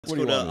Let's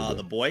go to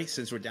the boy,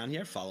 since we're down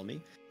here. Follow me.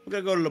 We're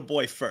going to go to the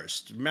boy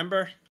first.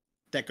 Remember?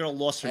 That girl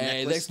lost her necklace.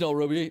 Hey, thanks, no,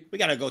 Ruby. We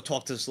got to go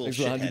talk to this little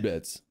shithead. 100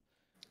 bits.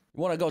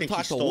 You want to go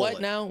talk to what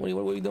now? What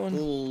are you doing?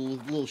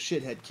 Little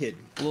shithead kid.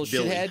 Little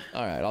Billy. shithead?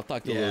 All right, I'll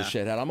talk to the little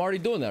shithead. I'm already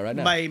doing that right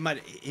now. He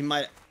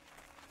might.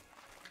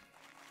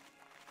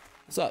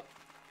 What's up?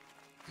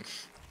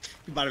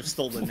 He might have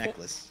stolen the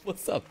necklace.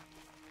 What's up?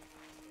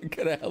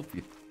 Can I help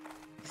you?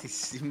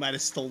 He might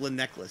have stolen the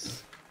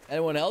necklace.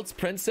 Anyone else?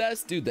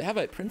 Princess? Dude, they have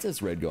a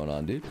princess raid going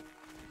on, dude.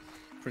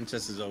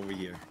 Princess is over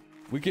here.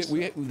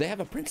 They have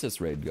a princess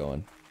raid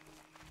going.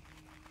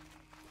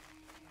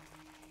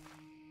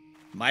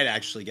 Might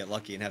actually get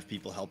lucky and have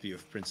people help you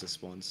if princess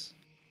spawns.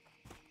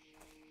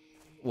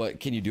 What,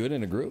 can you do it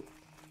in a group?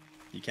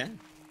 You can.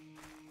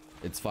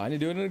 It's fine to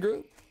do it in a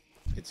group?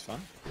 It's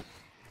fine.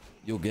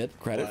 You'll get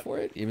credit for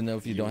it, even though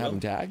if you don't have them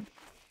tagged?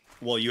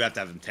 Well, you have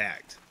to have them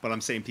tagged. But I'm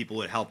saying people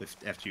would help if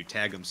after you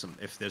tag them,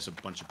 if there's a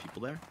bunch of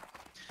people there.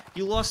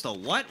 You lost a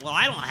what? Well,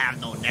 I don't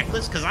have no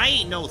necklace because I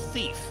ain't no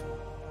thief.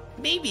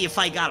 Maybe if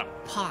I got a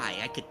pie,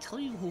 I could tell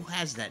you who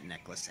has that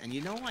necklace. And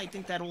you know, I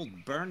think that old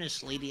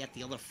Burnish lady at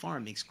the other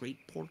farm makes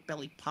great pork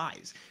belly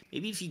pies.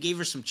 Maybe if you gave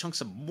her some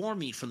chunks of boar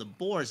meat from the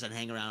boars that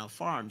hang around on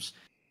farms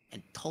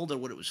and told her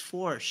what it was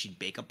for, she'd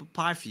bake up a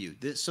pie for you.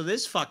 So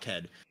this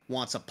fuckhead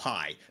wants a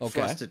pie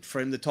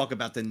for him to talk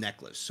about the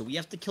necklace. So we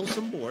have to kill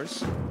some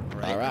boars.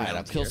 All right,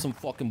 I'll kill some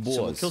fucking boars.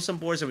 So we'll kill some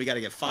boars and we got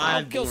to get 5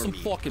 I'll kill some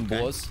fucking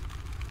boars.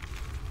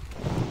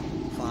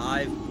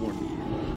 5 boar meat.